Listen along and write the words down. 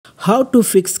How to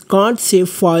fix can't save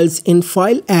files in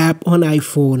File app on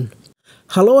iPhone.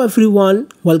 Hello everyone,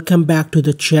 welcome back to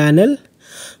the channel.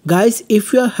 Guys,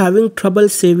 if you are having trouble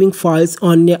saving files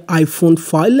on your iPhone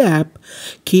File app,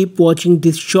 keep watching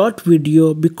this short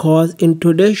video because in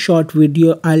today's short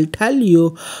video I'll tell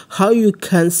you how you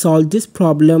can solve this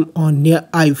problem on your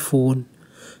iPhone.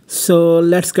 So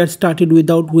let's get started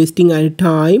without wasting any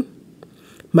time.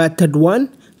 Method 1.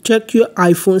 Check your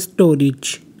iPhone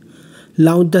storage.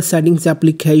 Launch the Settings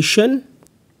application.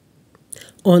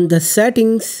 On the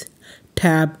Settings,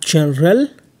 tap General.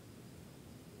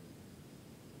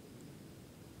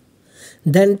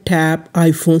 Then tap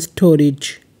iPhone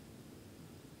Storage.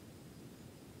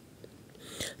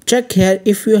 Check here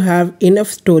if you have enough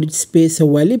storage space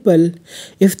available.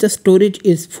 If the storage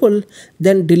is full,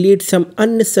 then delete some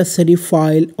unnecessary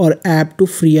file or app to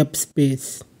free up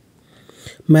space.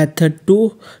 Method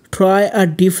 2. Try a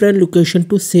different location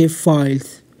to save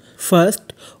files.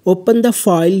 First, open the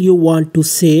file you want to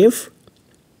save.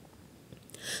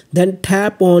 Then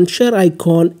tap on share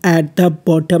icon at the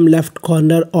bottom left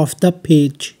corner of the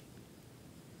page.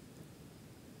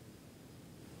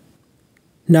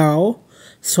 Now,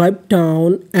 swipe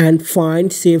down and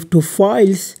find Save to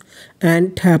Files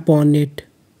and tap on it.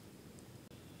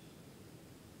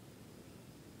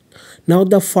 Now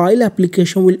the file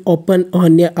application will open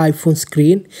on your iPhone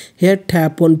screen. Here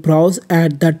tap on Browse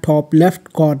at the top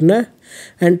left corner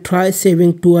and try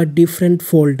saving to a different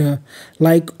folder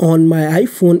like on my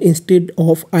iPhone instead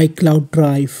of iCloud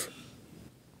Drive.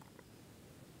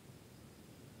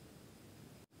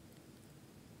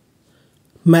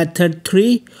 Method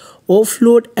 3.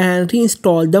 Offload and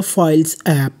reinstall the Files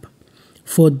app.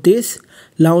 For this,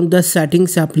 launch the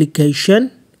Settings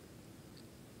application.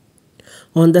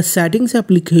 On the Settings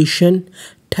application,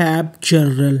 tap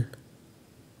General.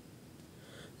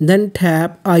 Then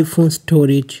tap iPhone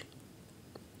Storage.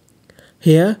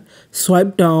 Here,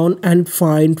 swipe down and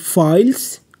find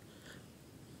Files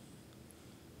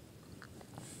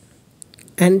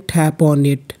and tap on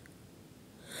it.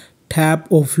 Tap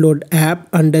Offload App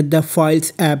under the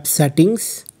Files app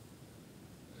settings.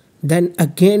 Then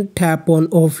again tap on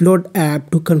Offload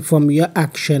App to confirm your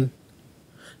action.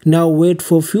 Now wait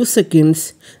for few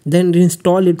seconds, then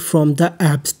reinstall it from the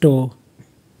App Store.